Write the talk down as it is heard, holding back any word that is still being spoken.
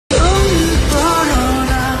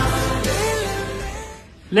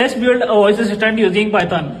Let's build a voice assistant using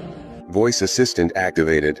Python. Voice assistant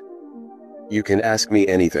activated. You can ask me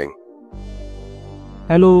anything.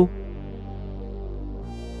 Hello.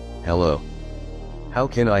 Hello. How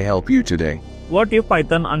can I help you today? What if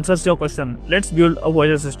Python answers your question? Let's build a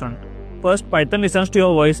voice assistant. First, Python listens to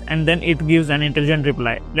your voice and then it gives an intelligent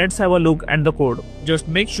reply. Let's have a look at the code. Just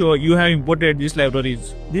make sure you have imported these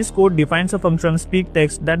libraries. This code defines a function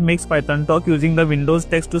speakText that makes Python talk using the Windows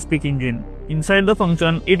text-to-speak engine. Inside the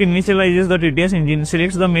function, it initializes the TTS engine,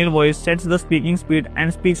 selects the male voice, sets the speaking speed,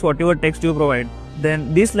 and speaks whatever text you provide.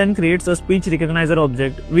 Then, this line creates a speech recognizer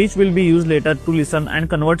object, which will be used later to listen and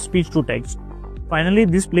convert speech to text. Finally,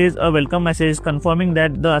 this plays a welcome message confirming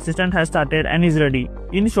that the assistant has started and is ready.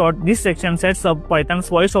 In short, this section sets up Python's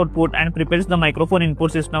voice output and prepares the microphone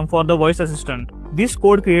input system for the voice assistant. This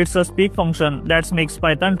code creates a speak function that makes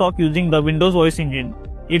Python talk using the Windows voice engine.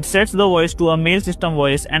 It sets the voice to a male system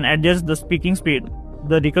voice and adjusts the speaking speed.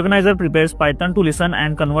 The recognizer prepares Python to listen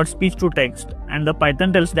and convert speech to text, and the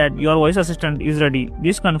Python tells that your voice assistant is ready.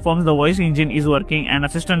 This confirms the voice engine is working and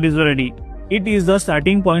assistant is ready. It is the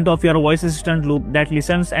starting point of your voice assistant loop that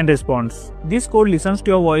listens and responds. This code listens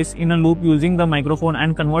to your voice in a loop using the microphone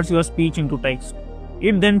and converts your speech into text.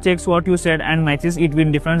 It then checks what you said and matches it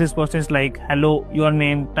with different responses like hello, your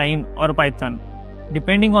name, time, or Python.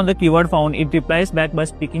 Depending on the keyword found, it replies back by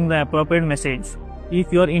speaking the appropriate message.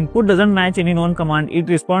 If your input doesn't match any known command, it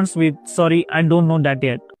responds with sorry, I don't know that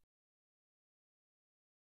yet.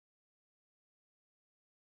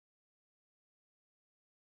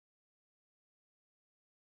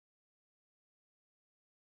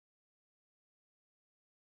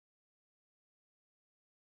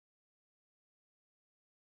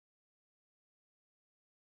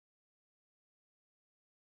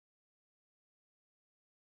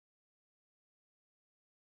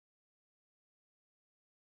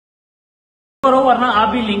 करो वरना आप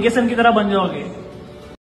भी लिंगेशन की तरह बन जाओगे।